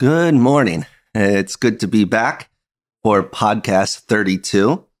Good morning. It's good to be back for podcast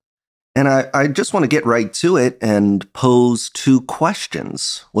 32. And I just want to get right to it and pose two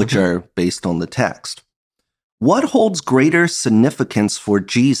questions, which are based on the text. What holds greater significance for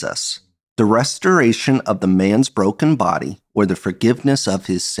Jesus, the restoration of the man's broken body or the forgiveness of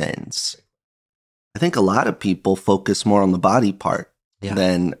his sins? I think a lot of people focus more on the body part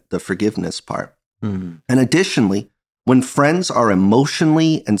than the forgiveness part. And additionally, when friends are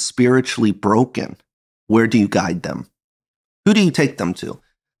emotionally and spiritually broken, where do you guide them? Who do you take them to?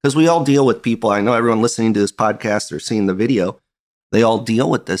 Because we all deal with people. I know everyone listening to this podcast or seeing the video, they all deal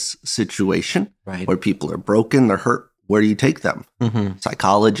with this situation where people are broken, they're hurt. Where do you take them?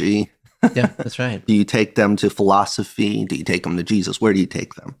 Psychology. Yeah, that's right. Do you take them to philosophy? Do you take them to Jesus? Where do you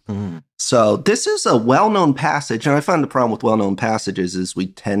take them? So this is a well-known passage, and I find the problem with well-known passages is we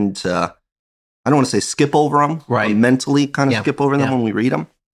tend to, I don't want to say skip over them, mentally kind of skip over them when we read them.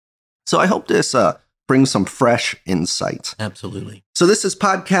 So I hope this brings some fresh insight. Absolutely. So this is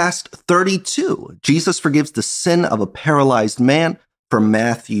podcast 32. Jesus forgives the sin of a paralyzed man from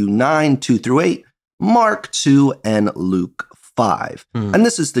Matthew 9, 2 through 8, Mark 2, and Luke 5. And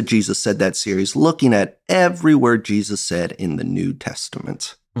this is the Jesus Said That series, looking at every word Jesus said in the New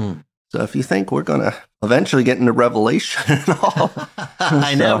Testament. So if you think we're going to eventually get into Revelation and all.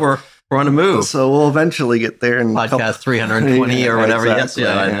 I know, we're on a move. So we'll eventually get there. In podcast 320 or whatever. Exactly,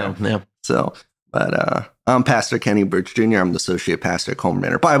 Yes, I know. Yeah. So, but I'm Pastor Kenny Birch Jr. I'm the Associate Pastor at Coleman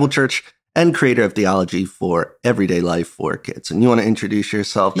Manor Bible Church and creator of theology for everyday life for kids. And you want to introduce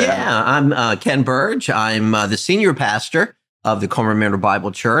yourself? Yeah, I'm Ken Burge. I'm the senior pastor of the Coleman Manor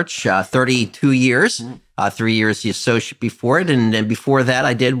Bible Church, 32 years, 3 years the associate before it. And then before that,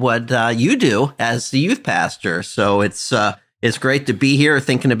 I did what you do as the youth pastor. So it's great to be here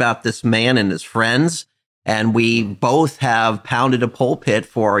thinking about this man and his friends. And we both have pounded a pulpit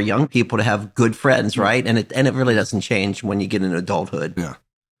for our young people to have good friends, right? And it really doesn't change when you get into adulthood. Yeah.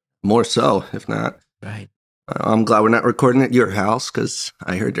 More so, if not. Right. I'm glad we're not recording at your house because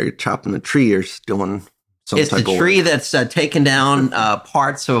I heard they're chopping the tree or doing some it's type the of tree that's taken down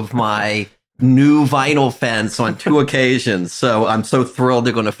parts of my new vinyl fence on 2 occasions. So I'm so thrilled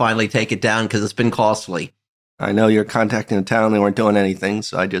they're going to finally take it down because it's been costly. I know you're contacting the town. They weren't doing anything.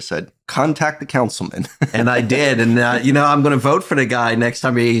 So I just said, contact the councilman. And I did. And, I'm going to vote for the guy next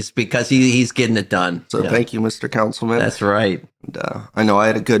time because he's getting it done. So thank you, Mr. Councilman. That's right. And, I know I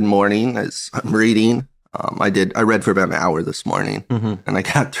had a good morning as I'm reading. I read for about an hour this morning and I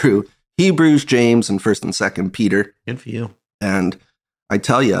got through Hebrews, James, and 1st and 2nd Peter. Good for you. And I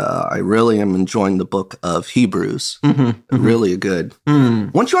tell you, I really am enjoying the book of Hebrews. Really good.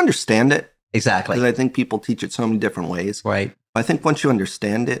 Once you understand it, exactly. Because I think people teach it so many different ways. Right. I think once you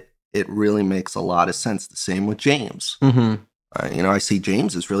understand it, it really makes a lot of sense. The same with James. I see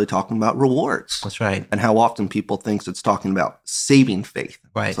James is really talking about rewards. That's right. And how often people think it's talking about saving faith.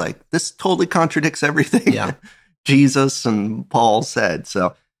 Right. It's like, this totally contradicts everything Jesus and Paul said.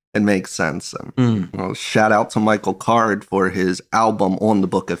 So it makes sense. And shout out to Michael Card for his album on the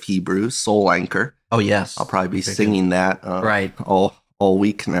book of Hebrews, Soul Anchor. Oh, yes. I'll probably be singing that right. all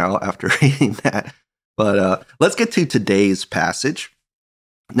week now after reading that. But let's get to today's passage.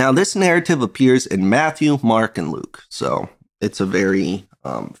 Now, this narrative appears in Matthew, Mark, and Luke. So it's a very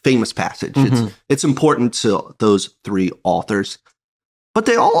famous passage. It's important to those 3 authors. But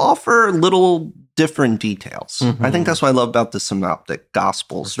they all offer little different details. I think that's what I love about the synoptic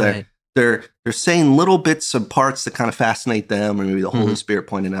gospels. They're saying little bits and parts that kind of fascinate them, or maybe the Holy Spirit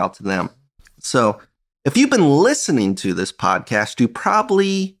pointed out to them. So if you've been listening to this podcast, you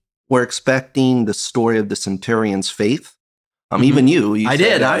probably were expecting the story of the centurion's faith. Even you I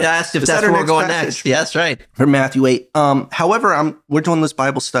said, did. I asked if that's where we're going next. Yes, right. From Matthew 8. However, we're doing this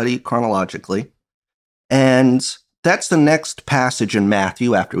Bible study chronologically. And that's the next passage in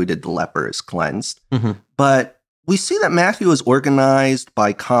Matthew after we did the leper is cleansed. But we see that Matthew is organized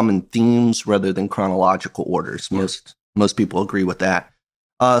by common themes rather than chronological orders. Most people agree with that.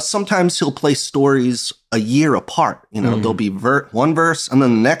 Sometimes he'll place stories a year apart. There'll be one verse and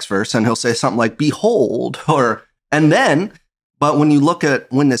then the next verse, and he'll say something like, behold, but when you look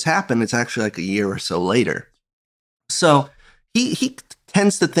at when this happened, it's actually like a year or so later. So he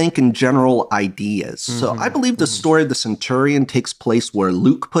tends to think in general ideas. So I believe the story of the centurion takes place where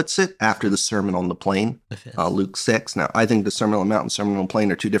Luke puts it after the Sermon on the Plain, Luke 6. Now, I think the Sermon on the Mount and Sermon on the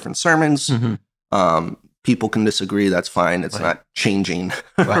Plain are 2 different sermons. People can disagree. That's fine. It's not changing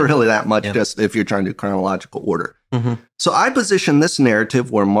really that much, just if you're trying to do chronological order. So I position this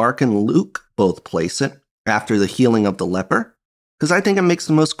narrative where Mark and Luke both place it after the healing of the leper, because I think it makes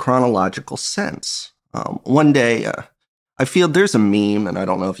the most chronological sense. One day, I feel there's a meme, and I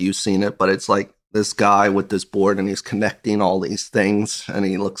don't know if you've seen it, but it's like this guy with this board and he's connecting all these things and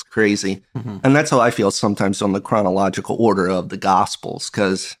he looks crazy. And that's how I feel sometimes on the chronological order of the Gospels,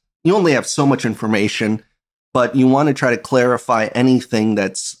 because you only have so much information, but you want to try to clarify anything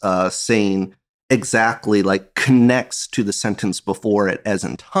that's saying exactly like connects to the sentence before it as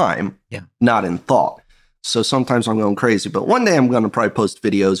in time, not in thought. So sometimes I'm going crazy, but one day I'm going to probably post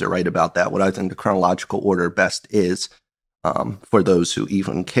videos or write about that, what I think the chronological order best is. For those who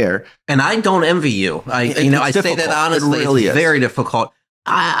even care. And I don't envy you. I say that honestly. It really it's very difficult.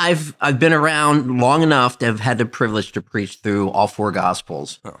 I've been around long enough to have had the privilege to preach through all 4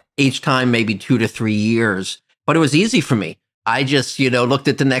 Gospels. Each time maybe 2 to 3 years. But it was easy for me. I just, looked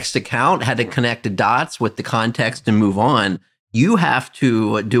at the next account, had to connect the dots with the context and move on. You have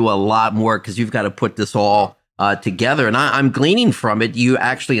to do a lot more because you've got to put this all together. And I'm gleaning from it. You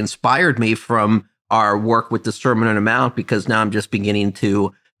actually inspired me from our work with the Sermon on the Mount, because now I'm just beginning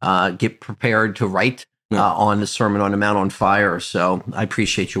to get prepared to write on the Sermon on the Mount on fire. So I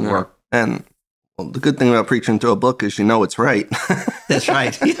appreciate your work. And the good thing about preaching to a book is it's right. That's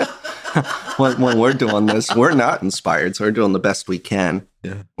right. when we're doing this, we're not inspired, so we're doing the best we can.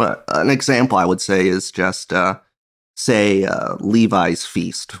 But an example I would say is just say Levi's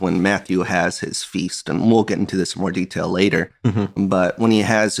feast, when Matthew has his feast, and we'll get into this in more detail later. But when he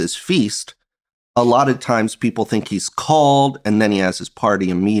has his feast, a lot of times people think he's called and then he has his party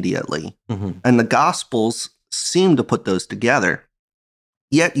immediately. And the Gospels seem to put those together.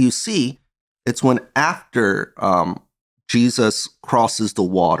 Yet you see, it's when after Jesus crosses the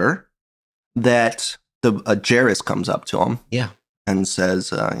water that the Jairus comes up to him and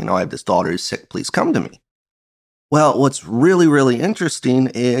says, I have this daughter who's sick, please come to me. Well, what's really, really interesting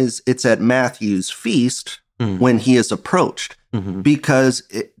is it's at Matthew's feast when he is approached, because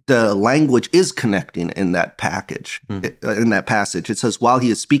the language is connecting in that passage. It says, while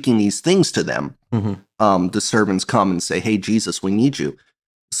he is speaking these things to them, the servants come and say, hey, Jesus, we need you.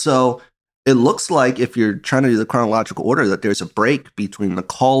 So it looks like, if you're trying to do the chronological order, that there's a break between the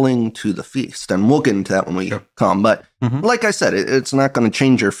calling to the feast. And we'll get into that when we come. But like I said, it's not going to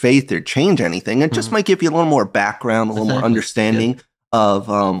change your faith or change anything. It just might give you a little more background, a little more understanding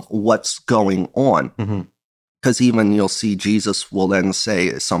of what's going on. Because even you'll see Jesus will then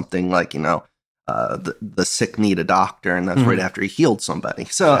say something like, the sick need a doctor, and that's right after he healed somebody.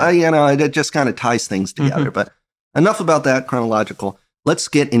 So, it just kind of ties things together. But enough about that chronological. Let's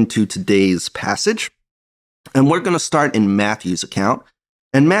get into today's passage. And we're going to start in Matthew's account.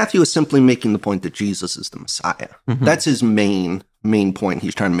 And Matthew is simply making the point that Jesus is the Messiah. That's his main point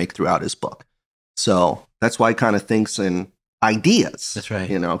he's trying to make throughout his book. So that's why he kind of thinks in ideas. That's right.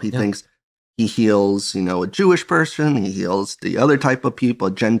 He thinks he heals, a Jewish person. He heals the other type of people,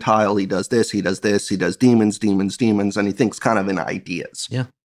 a Gentile. He does this, he does demons. And he thinks kind of in ideas.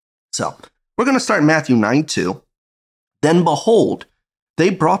 So we're going to start in Matthew 9:2. Then behold, they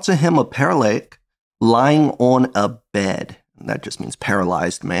brought to him a paralytic lying on a bed. That just means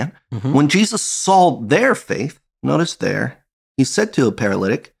paralyzed man. When Jesus saw their faith, notice there, he said to a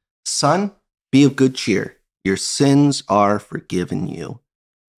paralytic, son, be of good cheer. Your sins are forgiven you.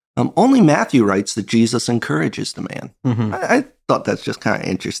 Only Matthew writes that Jesus encourages the man. I thought that's just kind of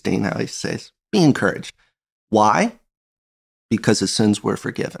interesting how he says, be encouraged. Why? Because his sins were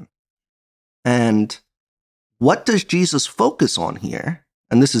forgiven. And what does Jesus focus on here?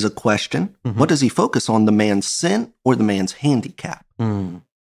 And this is a question. What does he focus on, the man's sin or the man's handicap?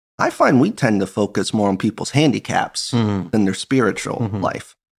 I find we tend to focus more on people's handicaps than their spiritual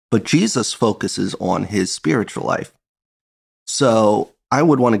life. But Jesus focuses on his spiritual life. So I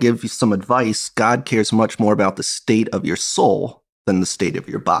would want to give you some advice. God cares much more about the state of your soul than the state of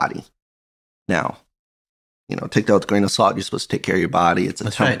your body. Now, take that with a grain of salt. You're supposed to take care of your body. It's a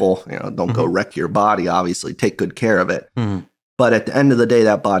temple. Right. Don't go wreck your body, obviously. Take good care of it. But at the end of the day,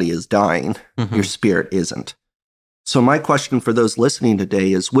 that body is dying. Your spirit isn't. So my question for those listening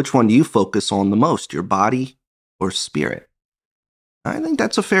today is, which one do you focus on the most, your body or spirit? I think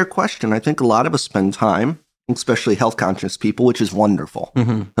that's a fair question. I think a lot of us spend time, especially health-conscious people, which is wonderful,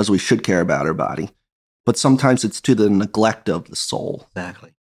 because we should care about our body. But sometimes it's to the neglect of the soul.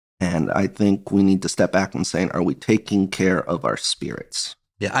 Exactly. And I think we need to step back and say, are we taking care of our spirits?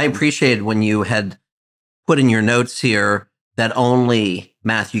 Yeah, I appreciated when you had put in your notes here that only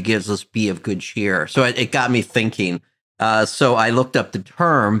Matthew gives us be of good cheer. So it got me thinking. So I looked up the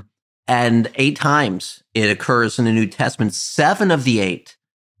term, and 8 times it occurs in the New Testament. 7 of the 8,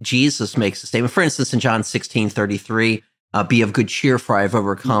 Jesus makes a statement. For instance, in John 16:33, be of good cheer, for I have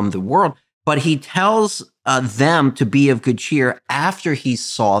overcome the world. But he tells them to be of good cheer after he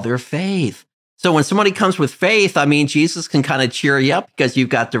saw their faith. So when somebody comes with faith, I mean, Jesus can kind of cheer you up because you've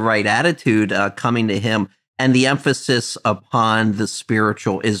got the right attitude coming to him. And the emphasis upon the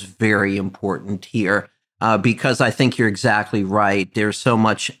spiritual is very important here because I think you're exactly right. There's so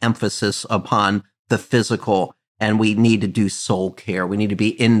much emphasis upon the physical, and we need to do soul care. We need to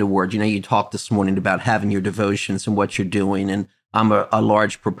be in the Word. You talked this morning about having your devotions and what you're doing, and I'm a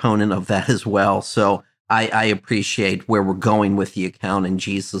large proponent of that as well. So I appreciate where we're going with the account and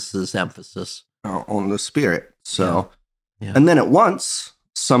Jesus's emphasis on the Spirit. So, and then at once,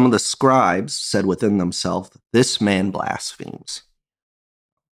 some of the scribes said within themselves, "This man blasphemes."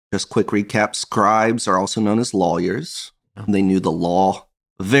 Just quick recap: scribes are also known as lawyers. They knew the law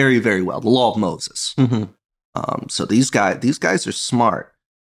very, very well, the law of Moses. So these guys are smart.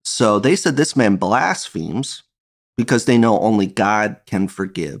 So they said this man blasphemes because they know only God can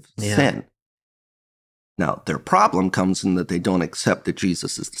forgive sin. Now, their problem comes in that they don't accept that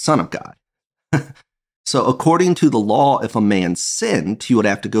Jesus is the Son of God. So according to the law, if a man sinned, he would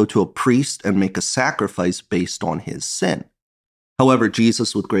have to go to a priest and make a sacrifice based on his sin. However,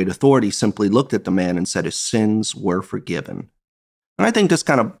 Jesus, with great authority, simply looked at the man and said his sins were forgiven. And I think this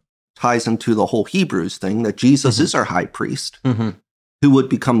kind of ties into the whole Hebrews thing, that Jesus is our high priest who would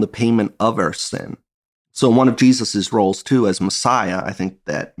become the payment of our sin. So one of Jesus's roles, too, as Messiah, I think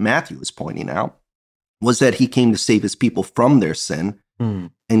that Matthew is pointing out, was that he came to save his people from their sin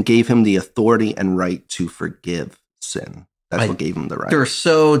and gave him the authority and right to forgive sin. That's what gave him the right. They're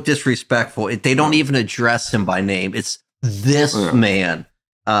so disrespectful. They don't even address him by name. It's this man.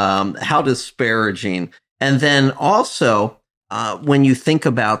 How disparaging. And then also, when you think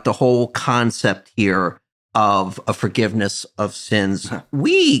about the whole concept here of a forgiveness of sins,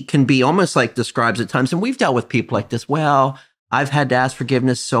 we can be almost like the scribes at times, and we've dealt with people like this. Well, I've had to ask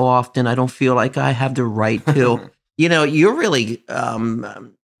forgiveness so often, I don't feel like I have the right to. You're really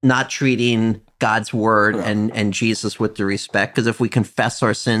not treating God's word and Jesus with the respect, because if we confess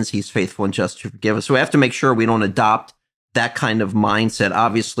our sins, he's faithful and just to forgive us. So we have to make sure we don't adopt that kind of mindset.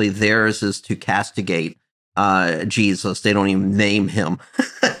 Obviously, theirs is to castigate Jesus. They don't even name him.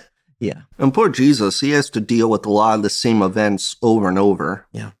 And poor Jesus, he has to deal with a lot of the same events over and over.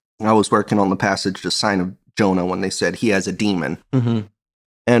 I was working on the passage, the sign of Jonah, when they said he has a demon.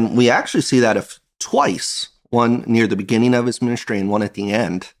 And we actually see that twice, one near the beginning of his ministry and one at the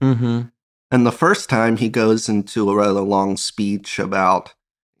end. And the first time he goes into a rather long speech about,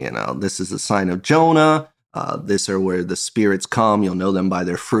 this is the sign of Jonah. This are where the spirits come. You'll know them by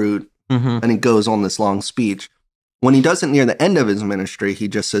their fruit. And he goes on this long speech. When he does it near the end of his ministry, he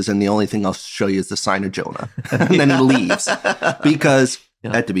just says, and the only thing I'll show you is the sign of Jonah. And then he leaves. Because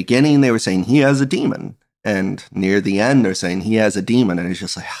at the beginning, they were saying he has a demon. And near the end, they're saying he has a demon. And he's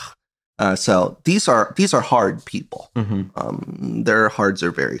just like, so these are hard people. Their hearts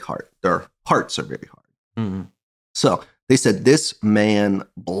are very hard. Their hearts are very hard. So they said, this man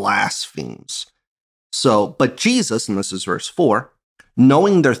blasphemes. So, but Jesus, and this is verse 4,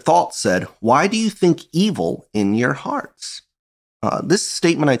 knowing their thoughts, said, why do you think evil in your hearts? This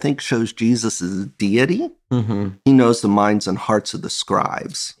statement, I think, shows Jesus' deity. He knows the minds and hearts of the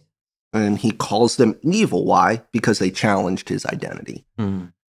scribes. And he calls them evil. Why? Because they challenged his identity.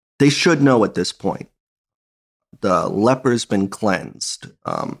 They should know at this point. The leper's been cleansed.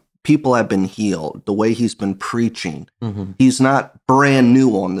 People have been healed. The way he's been preaching. He's not brand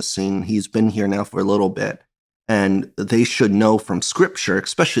new on the scene. He's been here now for a little bit. And they should know from Scripture,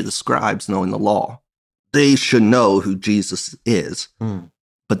 especially the scribes knowing the law, they should know who Jesus is.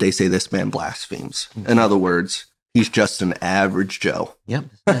 But they say this man blasphemes. In other words, he's just an average Joe.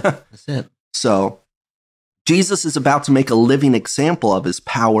 That's it. So Jesus is about to make a living example of his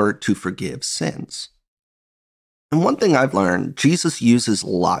power to forgive sins. And one thing I've learned, Jesus uses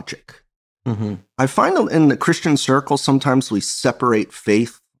logic. I find that in the Christian circle, sometimes we separate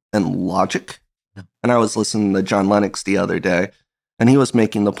faith and logic. And I was listening to John Lennox the other day, and he was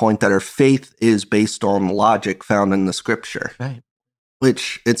making the point that our faith is based on logic found in the Scripture.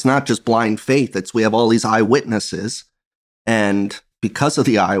 Which it's not just blind faith. It's we have all these eyewitnesses, and because of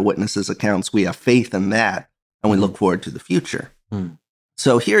the eyewitnesses' accounts, we have faith in that, and we look forward to the future.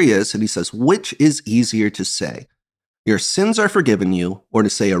 So here he is, and he says, which is easier to say, your sins are forgiven you, or to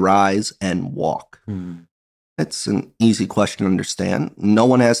say, arise and walk? It's an easy question to understand. No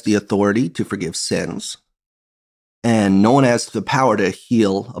one has the authority to forgive sins, and no one has the power to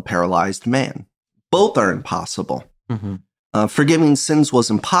heal a paralyzed man. Both are impossible. Forgiving sins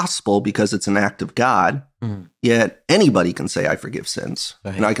was impossible because it's an act of God, yet anybody can say, I forgive sins.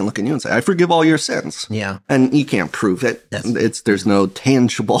 And I can look at you and say, I forgive all your sins. And you can't prove it. There's no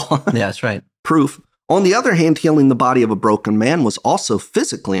tangible that's right. proof. On the other hand, healing the body of a broken man was also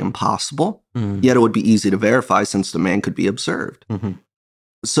physically impossible, yet it would be easy to verify since the man could be observed. Mm-hmm.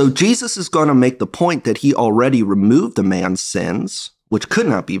 So Jesus is going to make the point that he already removed the man's sins, which could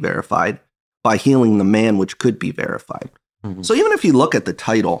not be verified, by healing the man, which could be verified. Mm-hmm. So even if you look at the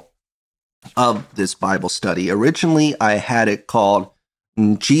title of this Bible study, originally I had it called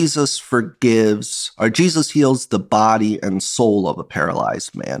Jesus Forgives, or Jesus Heals the Body and Soul of a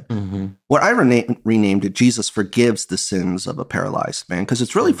Paralyzed Man. Mm-hmm. What I renamed it, Jesus Forgives the Sins of a Paralyzed Man, because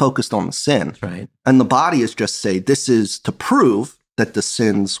it's really focused on the sin. That's right. And the body is just say, this is to prove that the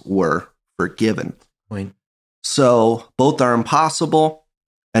sins were forgiven. Point. So both are impossible,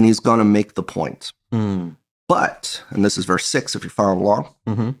 and he's going to make the point. Mm. But, and this is verse 6 if you're following along,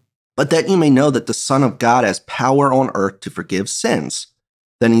 Mm-hmm. but that you may know that the Son of God has power on earth to forgive sins.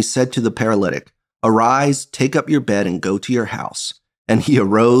 Then he said to the paralytic, arise, take up your bed and go to your house. And he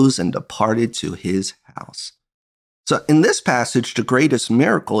arose and departed to his house. So in this passage, the greatest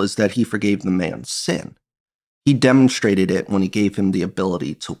miracle is that he forgave the man's sin. He demonstrated it when he gave him the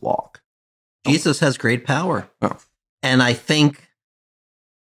ability to walk. Jesus has great power. Oh. And I think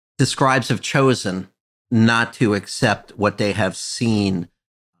the scribes have chosen not to accept what they have seen.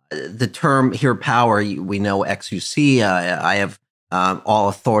 The term here, power, we know exousia. I have all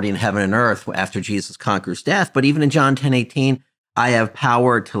authority in heaven and earth after Jesus conquers death. But even in John 10:18, I have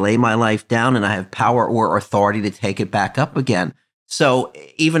power to lay my life down, and I have power or authority to take it back up again. So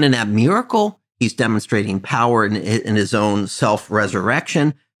even in that miracle, he's demonstrating power in his own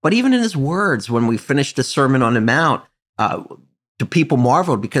self-resurrection. But even in his words, when we finished the Sermon on the Mount, the people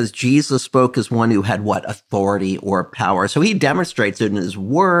marveled because Jesus spoke as one who had what? Authority or power. So he demonstrates it in his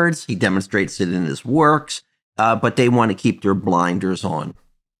words. He demonstrates it in his works. But they want to keep their blinders on.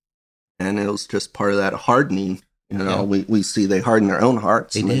 And it was just part of that hardening. You know, we see they harden their own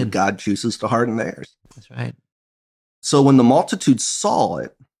hearts, and then God chooses to harden theirs. That's right. So when the multitude saw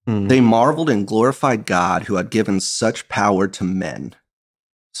it, they marveled and glorified God who had given such power to men.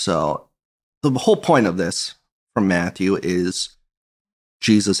 So the whole point of this from Matthew is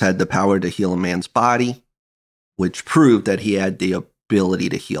Jesus had the power to heal a man's body, which proved that he had the ability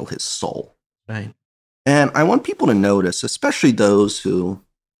to heal his soul. Right. And I want people to notice, especially those who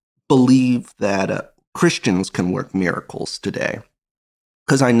believe that Christians can work miracles today,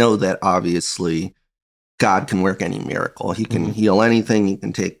 because I know that obviously God can work any miracle. He can heal anything. He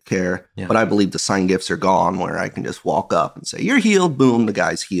can take care. Yeah. But I believe the sign gifts are gone, where I can just walk up and say, you're healed. Boom, the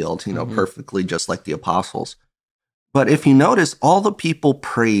guy's healed, perfectly, just like the apostles. But if you notice, all the people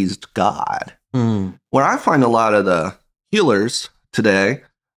praised God. Where I find a lot of the healers today,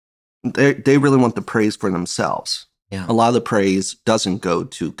 they really want the praise for themselves. Yeah. A lot of the praise doesn't go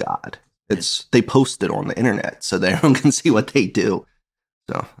to God. They post it on the internet so everyone can see what they do.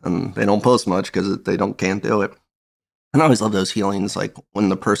 So, and they don't post much because they can't do it. And I always love those healings, like when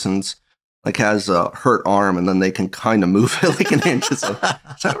the person's like has a hurt arm and then they can kind of move it like an inch. Is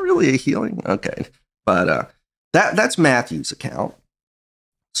that really a healing? Okay, but that's Matthew's account.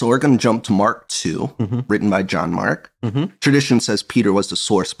 So we're going to jump to Mark 2, written by John Mark. Tradition says Peter was the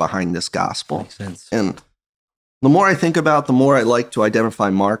source behind this gospel. Makes sense. And the more I think about, the more I like to identify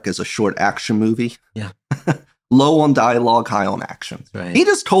Mark as a short action movie. Yeah. Low on dialogue, high on action. Right. He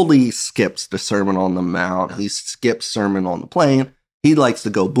just totally skips the Sermon on the Mount. He skips Sermon on the Plain. He likes to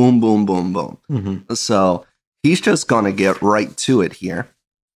go boom, boom, boom, boom. So he's just going to get right to it here.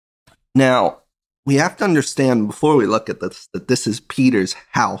 Now, we have to understand before we look at this that this is Peter's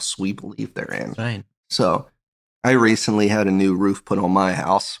house we believe they're in. Right. So I recently had a new roof put on my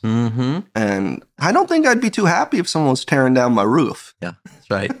house. And I don't think I'd be too happy if someone was tearing down my roof. Yeah,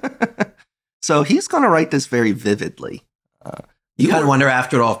 that's right. So he's going to write this very vividly. You kind of wonder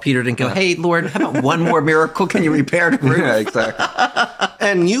after it all, if Peter didn't go, hey, Lord, how about one more miracle? Can you repair the roof? Yeah, exactly.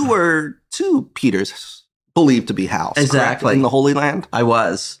 And you were too Peter's believed to be house. Exactly. Correct? In the Holy Land? I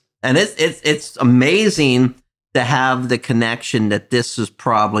was. And it's amazing to have the connection that this is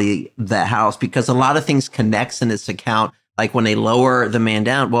probably the house, because a lot of things connects in this account. Like when they lower the man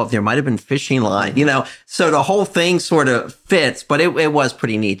down, well, there might have been fishing line, so the whole thing sort of fits, but it was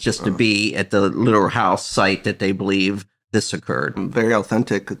pretty neat just to be at the little house site that they believe this occurred. Very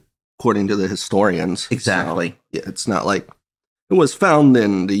authentic, according to the historians. Exactly. So, yeah, it's not like it was found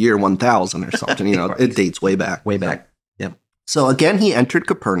in the year 1000 or something, It dates way back. Way back. Yeah. So again, he entered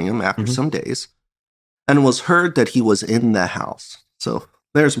Capernaum after some days and was heard that he was in the house. So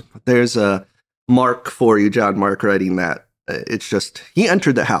there's a mark for you, John Mark, writing that. It's just, he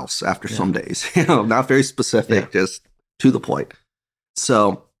entered the house after some days, not very specific, just to the point.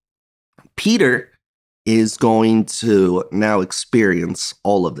 So Peter is going to now experience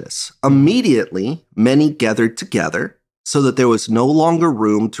all of this. Immediately, many gathered together so that there was no longer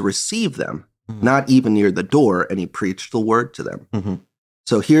room to receive them, not even near the door, and he preached the word to them. Mm-hmm.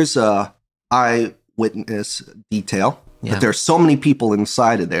 So here's a eyewitness detail. Yeah. But there are so many people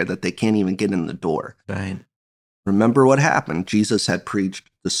inside of there that they can't even get in the door. Right. Remember what happened. Jesus had preached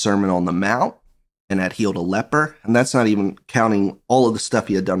the Sermon on the Mount and had healed a leper. And that's not even counting all of the stuff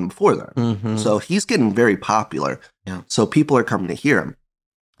he had done before that. Mm-hmm. So he's getting very popular. Yeah. So people are coming to hear him.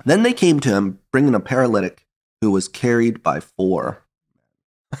 Then they came to him bringing a paralytic who was carried by 4.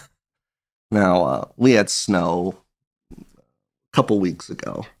 Now, we had snow a couple weeks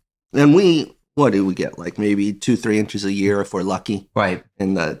ago. And what do we get? Like maybe 2-3 inches a year if we're lucky. Right.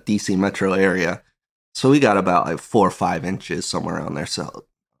 In the DC metro area. So we got about like 4 or 5 inches, somewhere around there. So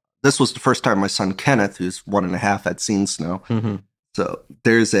this was the first time my son Kenneth, who's 1.5, had seen snow. Mm-hmm. So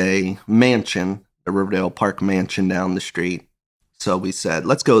there's a mansion, a Riverdale Park mansion down the street. So we said,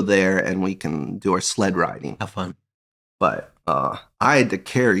 let's go there and we can do our sled riding. Have fun. But I had to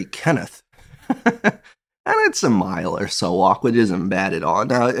carry Kenneth. And it's a mile or so walk, which isn't bad at all.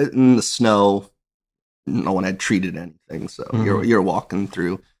 Now, in the snow, no one had treated anything. So you're walking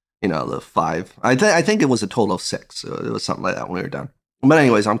through, the 5. I think it was a total of 6. So it was something like that when we were done. But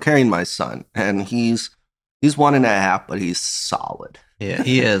anyways, I'm carrying my son, and he's 1.5, but he's solid. Yeah,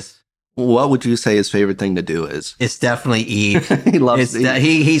 he is. What would you say his favorite thing to do is? It's definitely eat. He loves to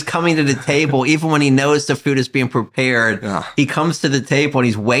eat. He's coming to the table, even when he knows the food is being prepared. Yeah. He comes to the table and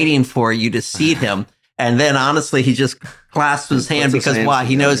he's waiting for you to seat him. And then, honestly, he just clasps his hand because why?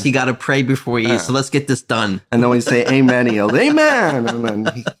 He knows he got to pray before he eats. So let's get this done. And then when you say amen, he goes, amen. And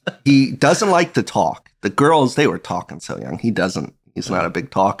then he doesn't like to talk. The girls, they were talking so young. He doesn't. He's not a big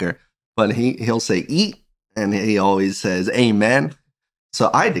talker. But he'll say eat, and he always says amen. So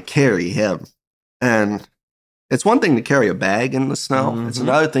I had to carry him. And it's one thing to carry a bag in the snow. Mm-hmm. It's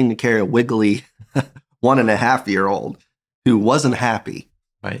another thing to carry a wiggly 1.5-year-old who wasn't happy.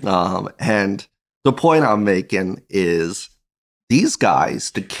 Right. And the point I'm making is these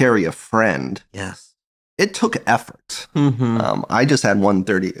guys, to carry a friend, yes, it took effort. Mm-hmm. I just had one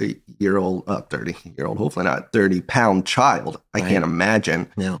 30-year-old, hopefully not 30-pound child. I can't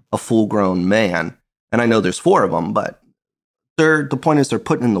imagine a full-grown man. And I know there's 4 of them, but the point is they're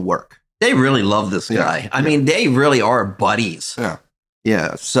putting in the work. They really love this guy. Yeah. I mean, they really are buddies. Yeah.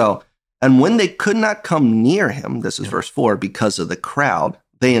 Yeah. So, and when they could not come near him, this is verse 4, because of the crowd,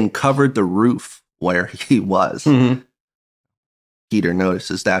 they uncovered the roof where he was. Mm-hmm. Peter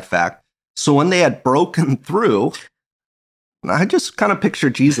notices that fact. So when they had broken through, I just kind of picture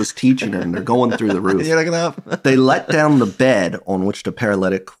Jesus teaching them. They're going through the roof. You're looking up. They let down the bed on which the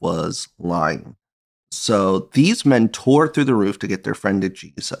paralytic was lying. So these men tore through the roof to get their friend to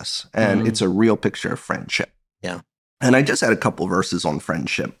Jesus. And it's a real picture of friendship. Yeah. And I just had a couple verses on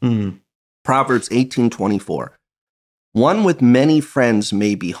friendship. Mm-hmm. Proverbs 18:24. One with many friends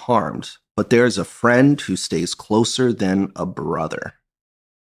may be harmed, but there is a friend who stays closer than a brother.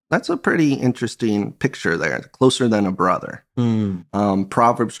 That's a pretty interesting picture there. Closer than a brother.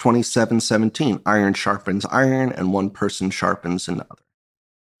 Proverbs 27:17. Iron sharpens iron, and one person sharpens another.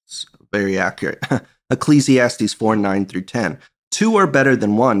 It's very accurate. Ecclesiastes 4:9-10. 2 are better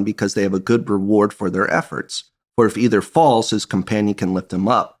than 1 because they have a good reward for their efforts. For if either falls, his companion can lift him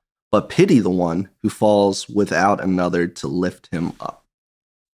up. But pity the one who falls without another to lift him up.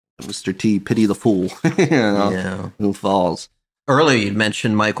 Mr. T, pity the fool who falls. Earlier, you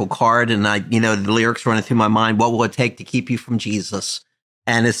mentioned Michael Card, and the lyrics running through my mind. What will it take to keep you from Jesus?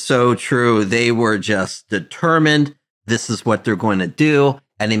 And it's so true. They were just determined. This is what they're going to do.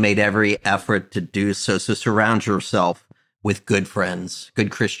 And they made every effort to do so. So surround yourself with good friends, good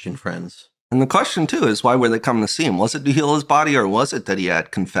Christian friends. And the question, too, is why were they coming to see him? Was it to heal his body, or was it that he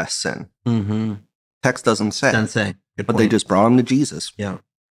had confessed sin? Mm-hmm. Text doesn't say. Doesn't say. Good but point. they just brought him to Jesus. Yeah.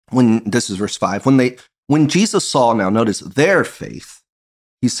 This is verse 5. When Jesus saw, now notice, their faith,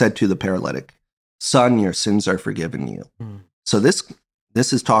 he said to the paralytic, "Son, your sins are forgiven you." So this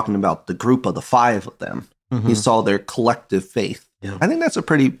is talking about the group of the 5 of them. Mm-hmm. He saw their collective faith. Yeah. I think that's a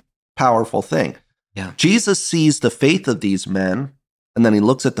pretty powerful thing. Yeah. Jesus sees the faith of these men, and then he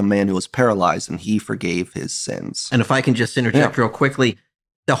looks at the man who was paralyzed, and he forgave his sins. And if I can just interject real quickly,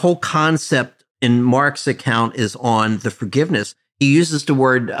 the whole concept in Mark's account is on the forgiveness. He uses the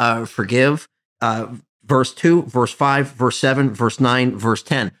word forgive, verse 2, verse 5, verse 7, verse 9, verse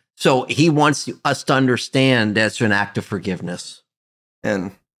 10. So he wants us to understand that's an act of forgiveness.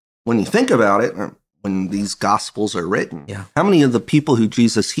 And when you think about it, when these gospels are written, how many of the people who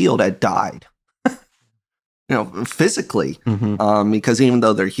Jesus healed had died? Physically, because even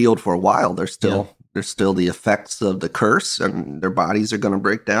though they're healed for a while, they're still There's still the effects of the curse, and their bodies are going to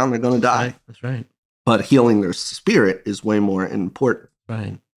break down. They're going to die. That's right. But healing their spirit is way more important.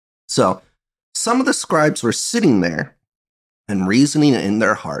 Right. So some of the scribes were sitting there and reasoning in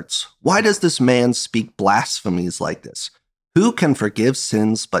their hearts, why does this man speak blasphemies like this? Who can forgive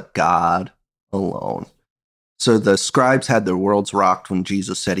sins but God alone? So the scribes had their worlds rocked when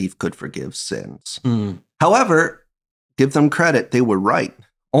Jesus said he could forgive sins. However, give them credit, they were right.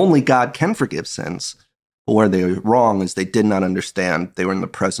 Only God can forgive sins. But where they were wrong is they did not understand they were in the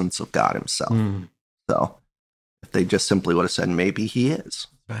presence of God himself. So if they just simply would have said, maybe he is.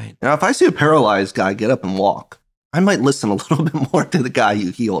 Right. Now, if I see a paralyzed guy get up and walk, I might listen a little bit more to the guy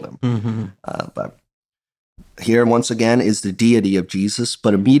who healed him. But here, once again, is the deity of Jesus.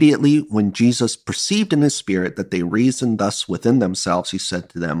 But immediately when Jesus perceived in his spirit that they reasoned thus within themselves, he said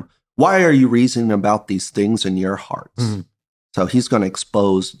to them, why are you reasoning about these things in your hearts? So he's going to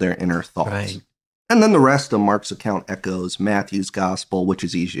expose their inner thoughts. Right. And then the rest of Mark's account echoes Matthew's gospel, which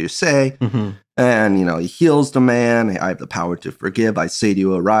is easy to say. And, he heals the man. I have the power to forgive. I say to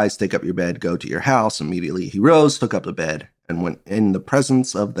you, arise, take up your bed, go to your house. Immediately he rose, took up the bed, and went in the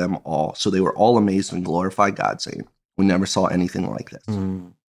presence of them all. So they were all amazed and glorified God, saying, we never saw anything like this.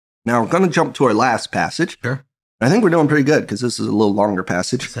 Now we're going to jump to our last passage. Sure. I think we're doing pretty good because this is a little longer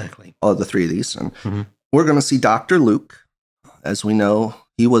passage. Exactly. All of the three of these. And we're going to see Dr. Luke. As we know,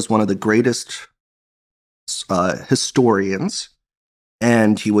 he was one of the greatest historians,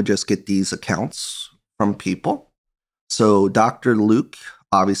 and he would just get these accounts from people. So Dr. Luke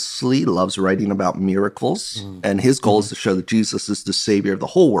obviously loves writing about miracles, and his goal is to show that Jesus is the savior of the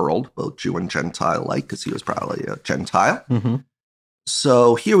whole world, both Jew and Gentile alike, because he was probably a Gentile.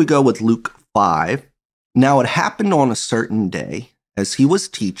 So here we go with Luke 5. Now it happened on a certain day, as he was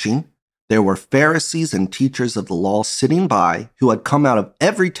teaching, there were Pharisees and teachers of the law sitting by who had come out of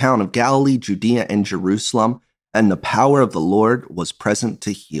every town of Galilee, Judea, and Jerusalem, and the power of the Lord was present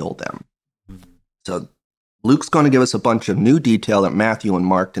to heal them. So Luke's going to give us a bunch of new detail that Matthew and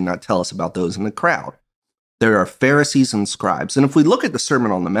Mark did not tell us about those in the crowd. There are Pharisees and scribes. And if we look at the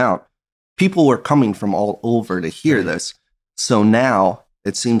Sermon on the Mount, people were coming from all over to hear this. So now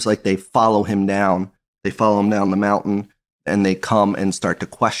it seems like they follow him down. They follow him down the mountain, and they come and start to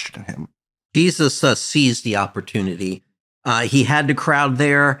question him. Jesus seized the opportunity. He had the crowd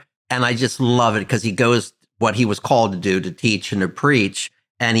there, and I just love it because he goes what he was called to do, to teach and to preach,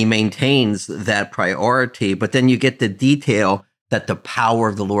 and he maintains that priority. But then you get the detail that the power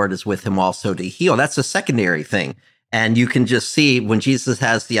of the Lord is with him also to heal. That's a secondary thing. And you can just see when Jesus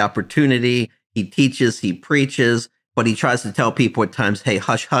has the opportunity, he teaches, he preaches, but he tries to tell people at times, hey,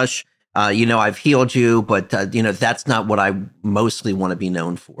 hush, hush. I've healed you, but, that's not what I mostly want to be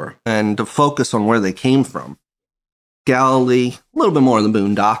known for. And to focus on where they came from. Galilee, a little bit more in the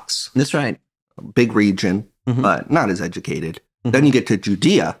boondocks. That's right. Big region, but not as educated. Then you get to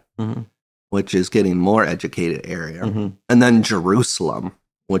Judea, which is getting more educated area. And then Jerusalem,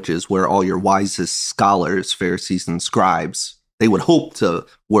 which is where all your wisest scholars, Pharisees and scribes, they would hope to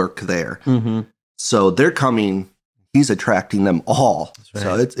work there. So they're coming. He's attracting them all. Right.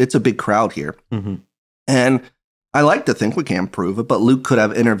 So it's a big crowd here. And I like to think, we can't prove it, but Luke could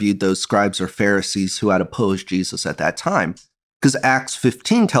have interviewed those scribes or Pharisees who had opposed Jesus at that time. Because Acts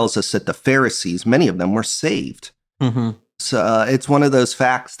 15 tells us that the Pharisees, many of them were saved. So it's one of those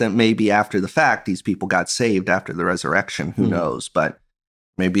facts that maybe after the fact, these people got saved after the resurrection. Who knows? But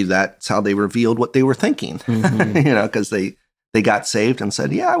maybe that's how they revealed what they were thinking, because they got saved and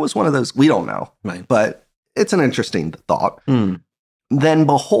said, yeah, I was one of those. We don't know. Right. But it's an interesting thought. Then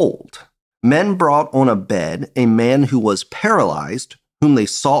behold, men brought on a bed a man who was paralyzed, whom they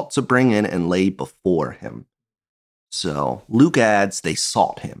sought to bring in and lay before him. So Luke adds, they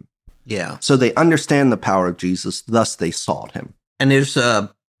sought him. Yeah. So they understand the power of Jesus, thus they sought him. And there's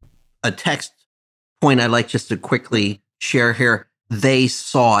a text point I'd like just to quickly share here. They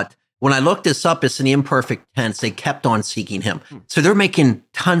sought. When I looked this up, it's an imperfect tense. They kept on seeking him. So they're making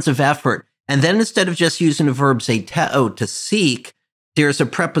tons of effort. And then instead of just using the verb zeteo, to seek, there's a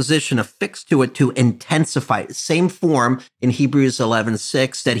preposition affixed to it to intensify. Same form in Hebrews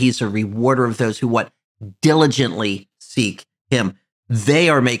 11:6, that he's a rewarder of those who what? Diligently seek him. They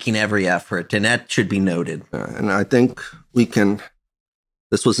are making every effort, and that should be noted. And I think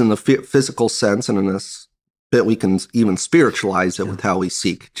this was in the physical sense, and in this bit we can even spiritualize it with how we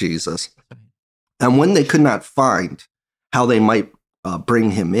seek Jesus. And when they could not find how they might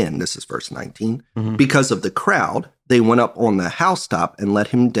bring him in, this is verse 19, because of the crowd, they went up on the housetop and let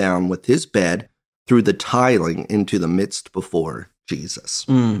him down with his bed through the tiling into the midst before Jesus.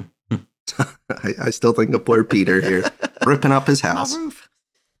 I still think of poor Peter here, ripping up his house.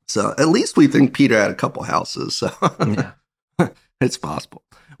 So at least we think Peter had a couple houses. So Yeah. it's possible.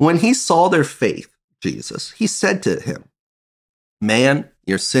 When he saw their faith, Jesus, he said to him, "Man,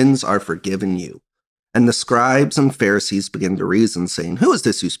 your sins are forgiven you." And the scribes and Pharisees began to reason, saying, "Who is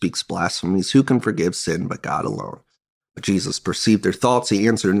this who speaks blasphemies? Who can forgive sin but God alone?" But Jesus perceived their thoughts. He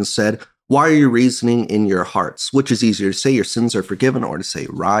answered and said, "Why are you reasoning in your hearts? Which is easier to say your sins are forgiven, or to say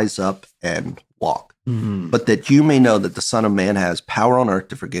rise up and walk? But that you may know that the Son of Man has power on earth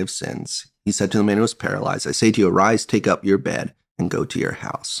to forgive sins." He said to the man who was paralyzed, "I say to you, arise, take up your bed, and go to your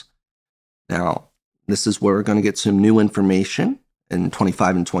house." Now, this is where we're going to get some new information in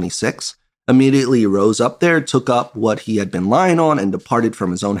 25 and 26. Immediately he rose up there, took up what he had been lying on, and departed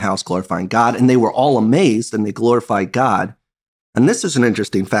from his own house, glorifying God. And they were all amazed, and they glorified God. And this is an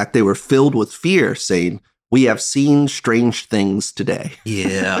interesting fact. They were filled with fear, saying, "We have seen strange things today."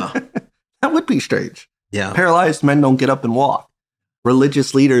 Yeah. That would be strange. Yeah. Paralyzed men don't get up and walk.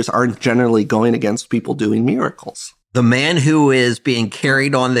 Religious leaders aren't generally going against people doing miracles. The man who is being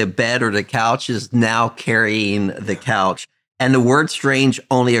carried on the bed or the couch is now carrying the couch. And the word strange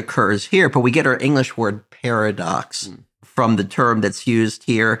only occurs here, but we get our English word paradox from the term that's used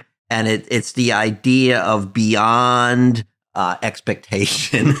here. And it's the idea of beyond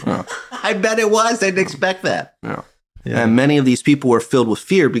expectation. I bet it was. They didn't expect that. Yeah. Yeah. And many of these people were filled with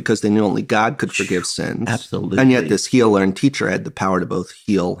fear because they knew only God could forgive sins. Absolutely. And yet this healer and teacher had the power to both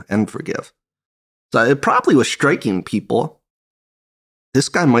heal and forgive. So it probably was striking people. This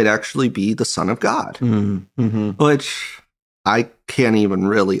guy might actually be the Son of God, which I can't even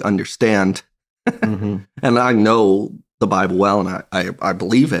really understand. And I know the Bible well, and I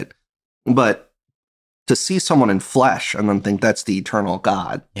believe it. But to see someone in flesh and then think that's the eternal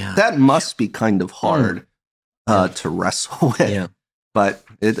God, that must be kind of hard to wrestle with. Yeah. But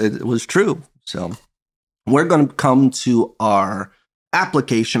it was true. So we're going to come to our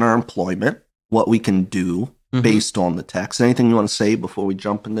application, our employment, what we can do based on the text. Anything you want to say before we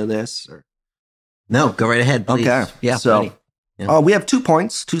jump into this? Or? No, go right ahead, please. Okay. Yeah. So we have 2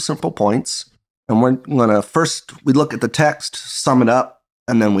 points, 2 simple points. And we're going to first, we look at the text, sum it up,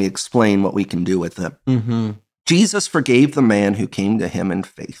 and then we explain what we can do with it. Jesus forgave the man who came to him in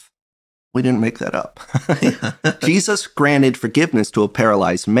faith. We didn't make that up. Jesus granted forgiveness to a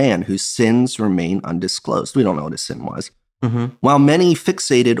paralyzed man whose sins remain undisclosed. We don't know what his sin was. While many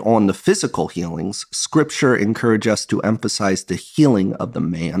fixated on the physical healings, Scripture encourages us to emphasize the healing of the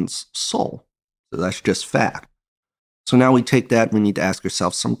man's soul. So that's just fact. So now we take that, we need to ask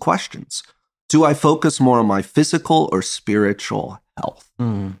ourselves some questions. Do I focus more on my physical or spiritual health?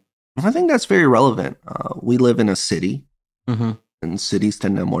 I think that's very relevant. We live in a city, and cities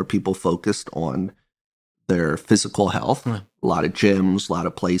tend to have more people focused on their physical health. A lot of gyms, a lot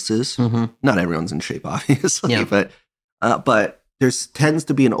of places. Not everyone's in shape, obviously, but there tends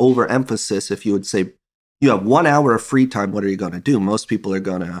to be an overemphasis. If you would say you have 1 hour of free time, what are you going to do? Most people are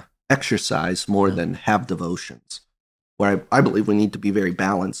going to exercise more than have devotions. Where I believe we need to be very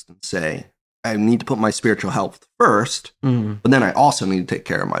balanced and say, I need to put my spiritual health first, but then I also need to take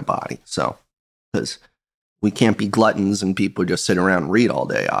care of my body. So, because we can't be gluttons and people just sit around and read all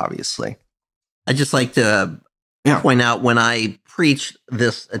day, obviously. I just like to point out when I preach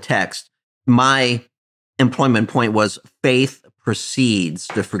this text, my employment point was faith precedes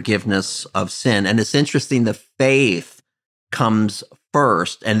the forgiveness of sin. And it's interesting, the faith comes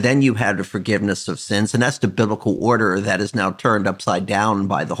first, and then you have the forgiveness of sins. And that's the biblical order that is now turned upside down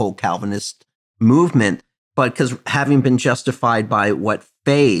by the whole Calvinist movement. But because having been justified by what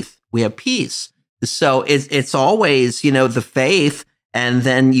faith, we have peace. So it's always, the faith, and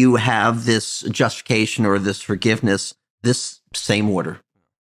then you have this justification or this forgiveness, this same order.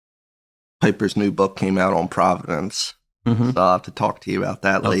 Piper's new book came out on providence. So I'll have to talk to you about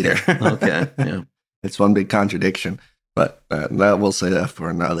that later. Okay. Yeah. It's one big contradiction, but we'll say that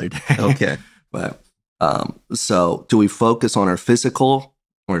for another day. Okay. But so do we focus on our physical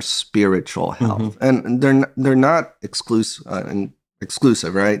or spiritual health? And they're not exclusive,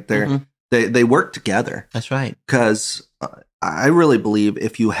 right? They work together. That's right. Because I really believe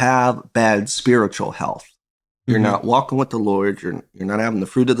if you have bad spiritual health, you're not walking with the Lord, you're not having the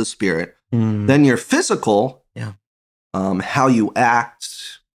fruit of the Spirit, then your physical, how you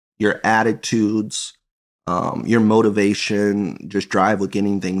act, your attitudes, your motivation, just drive with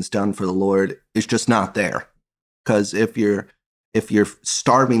getting things done for the Lord is just not there. Because if you're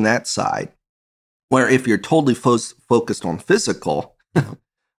starving that side, where if you're totally focused on physical,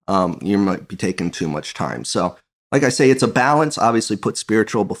 you might be taking too much time. So, like I say, it's a balance. Obviously, put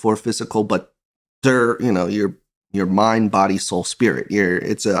spiritual before physical, but your your mind, body, soul, spirit.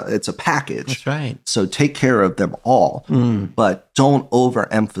 It's a package. That's right. So take care of them all, but don't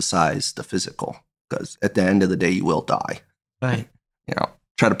overemphasize the physical, because at the end of the day, you will die. Right.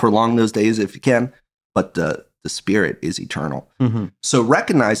 Try to prolong those days if you can, but the spirit is eternal. So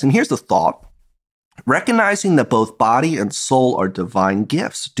recognizing, here's the thought, recognizing that both body and soul are divine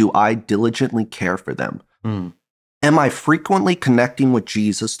gifts, do I diligently care for them? Am I frequently connecting with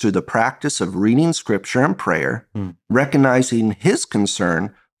Jesus through the practice of reading scripture and prayer, recognizing his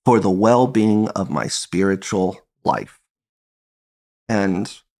concern for the well-being of my spiritual life?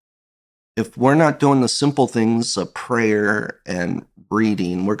 And if we're not doing the simple things of prayer and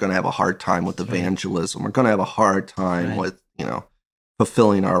reading, we're going to have a hard time with evangelism. We're going to have a hard time with,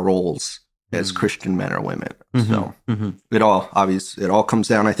 fulfilling our roles as Christian men or women. So it all comes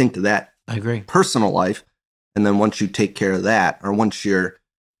down, I think, to that. I agree. Personal life. And then once you take care of that, or once you're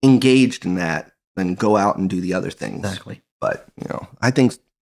engaged in that, then go out and do the other things. Exactly. But, I think,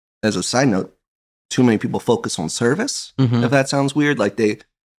 as a side note, too many people focus on service, if that sounds weird. Like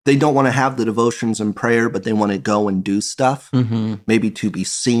they don't want to have the devotions and prayer, but they want to go and do stuff, maybe to be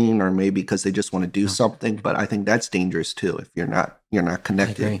seen, or maybe because they just want to do something. But I think that's dangerous too, if you're not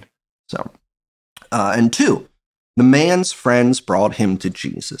connected. So, and 2, the man's friends brought him to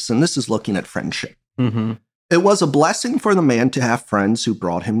Jesus. And this is looking at friendship. It was a blessing for the man to have friends who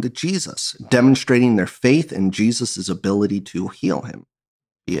brought him to Jesus, demonstrating their faith in Jesus' ability to heal him,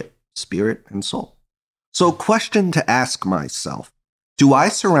 be it spirit and soul. So, question to ask myself: do I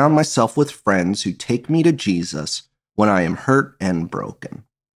surround myself with friends who take me to Jesus when I am hurt and broken?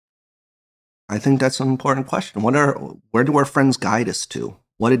 I think that's an important question. Where do our friends guide us to?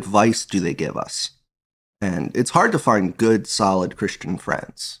 What advice do they give us? And it's hard to find good, solid Christian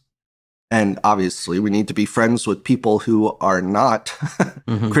friends. And obviously, we need to be friends with people who are not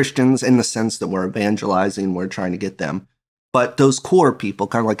Christians, in the sense that we're evangelizing, we're trying to get them. But those core people,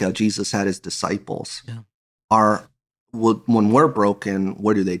 kind of like how Jesus had his disciples, are, when we're broken,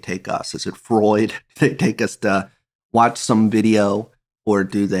 where do they take us? Is it Freud? Do they take us to watch some video, or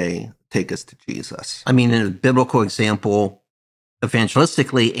do they take us to Jesus? I mean, in a biblical example,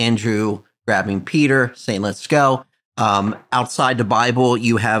 evangelistically, Andrew grabbing Peter, saying, let's go. Outside the Bible,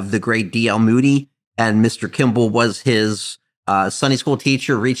 you have the great D.L. Moody, and Mr. Kimball was his Sunday school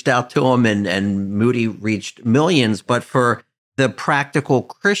teacher, reached out to him, and Moody reached millions. But for the practical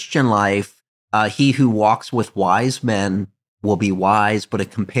Christian life, he who walks with wise men will be wise, but a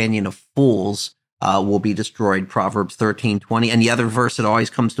companion of fools will be destroyed. Proverbs 13:20. And the other verse that always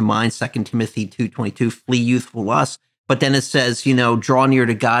comes to mind, 2 Timothy 2:22, flee youthful lusts. But then it says, draw near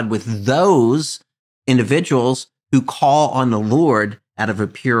to God with those individuals who call on the Lord out of a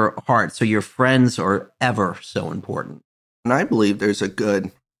pure heart. So your friends are ever so important. And I believe there's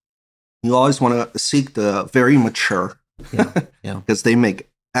you always want to seek the very mature, because they make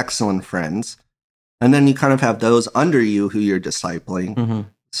excellent friends. And then you kind of have those under you who you're discipling.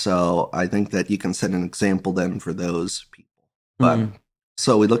 So I think that you can set an example then for those people. But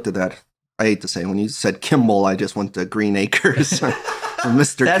so we looked at that. I hate to say, when you said Kimball, I just went to Green Acres.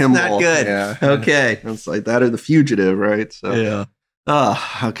 Mr. That's Kimball. That's not good. Yeah. Okay. It's like that or The Fugitive, right? So, yeah.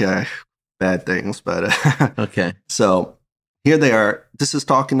 Okay. Bad things, but okay. So here they are. This is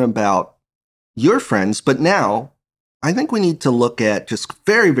talking about your friends, but now I think we need to look at, just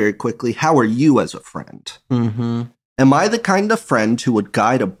very, very quickly, how are you as a friend? Am I the kind of friend who would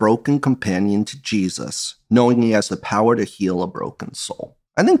guide a broken companion to Jesus, knowing he has the power to heal a broken soul?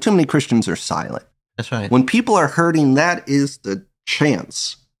 I think too many Christians are silent. That's right. When people are hurting, that is the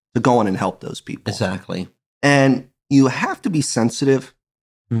chance to go in and help those people. Exactly. And you have to be sensitive,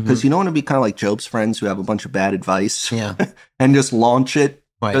 because you don't want to be kind of like Job's friends who have a bunch of bad advice and just launch it,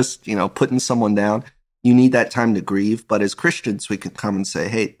 just, putting someone down. You need that time to grieve. But as Christians, we can come and say,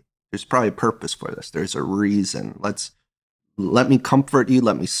 hey, there's probably a purpose for this. There's a reason. Let me comfort you.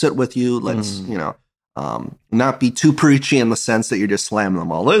 Let me sit with you. Let's, not be too preachy in the sense that you're just slamming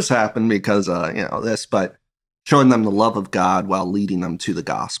them all. This happened because, this, but showing them the love of God while leading them to the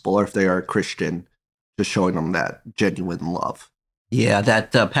gospel. Or if they are a Christian, just showing them that genuine love. Yeah,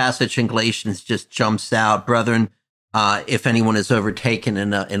 that passage in Galatians just jumps out. Brethren, if anyone is overtaken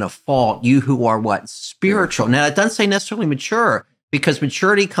in a fault, you who are what? Spiritual. Now, it doesn't say necessarily mature, because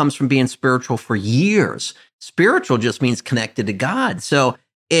maturity comes from being spiritual for years. Spiritual just means connected to God. So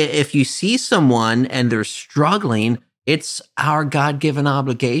if you see someone and they're struggling, it's our God-given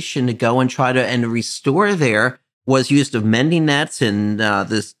obligation to go and try to and restore there. Was used of mending nets in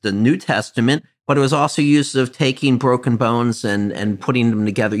the New Testament, but it was also used of taking broken bones and putting them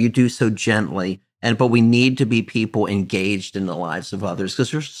together. You do so gently. But we need to be people engaged in the lives of others,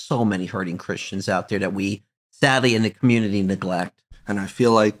 because there's so many hurting Christians out there that we sadly in the community neglect. And I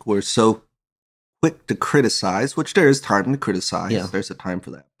feel like we're so quick to criticize, which there is time to criticize. Yeah. There's a time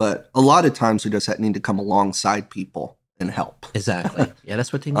for that. But a lot of times we just need to come alongside people and help. Exactly. Yeah,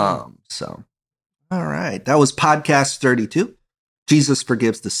 that's what they need. So, all right. That was podcast 32. Jesus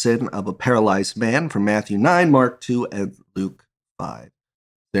forgives the sin of a paralyzed man from Matthew 9, Mark 2, and Luke 5. Is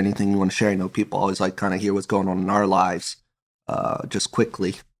there anything you want to share? I know people always like kind of hear what's going on in our lives. Just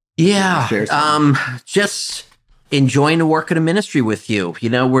quickly. Yeah. Just enjoying the work of the ministry with you. You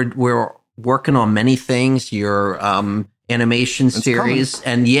know, we're working on many things. Your animation series,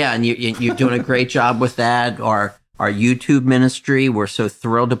 coming. and you're doing a great job with that. Our YouTube ministry. We're so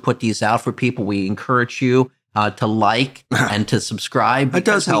thrilled to put these out for people. We encourage you to like and to subscribe. It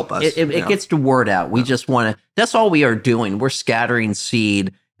does help us. It gets the word out. We just want to. That's all we are doing. We're scattering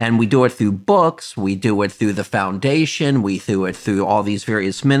seed. And we do it through books, we do it through the foundation, we do it through all these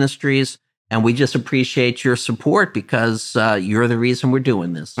various ministries, and we just appreciate your support because you're the reason we're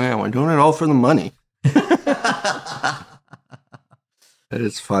doing this. Yeah, we're doing it all for the money.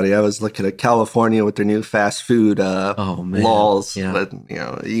 It's funny. I was looking at California with their new fast food laws. Yeah. But,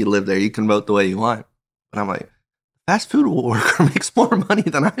 you live there, you can vote the way you want. And I'm like, fast food worker makes more money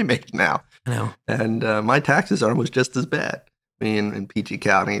than I make now. I know. And my taxes are almost just as bad. In PG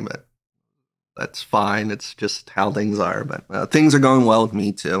County, but that's fine. It's just how things are. But things are going well with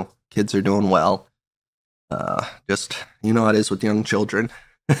me too. Kids are doing well. Just how it is with young children.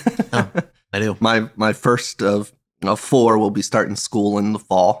 Oh, I do. My first of 4 will be starting school in the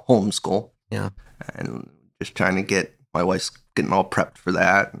fall, homeschool. Yeah, and just trying to get my wife's getting all prepped for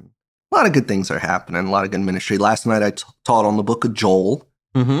that. And a lot of good things are happening. A lot of good ministry. Last night I taught on the book of Joel.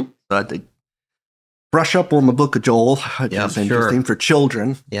 Mm-hmm. So I had to brush up on the book of Joel, which is interesting for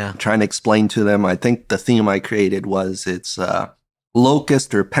children. Yeah. Trying to explain to them. I think the theme I created was it's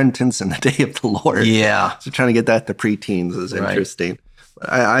locust repentance in the day of the Lord. Yeah. So trying to get that to preteens is interesting. But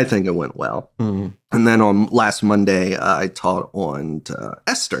I think it went well. Mm-hmm. And then on last Monday, I taught on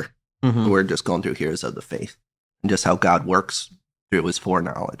Esther. Mm-hmm. We're just going through Heroes of the Faith and just how God works through his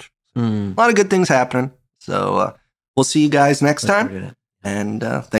foreknowledge. Mm. A lot of good things happening. So we'll see you guys next time. And thank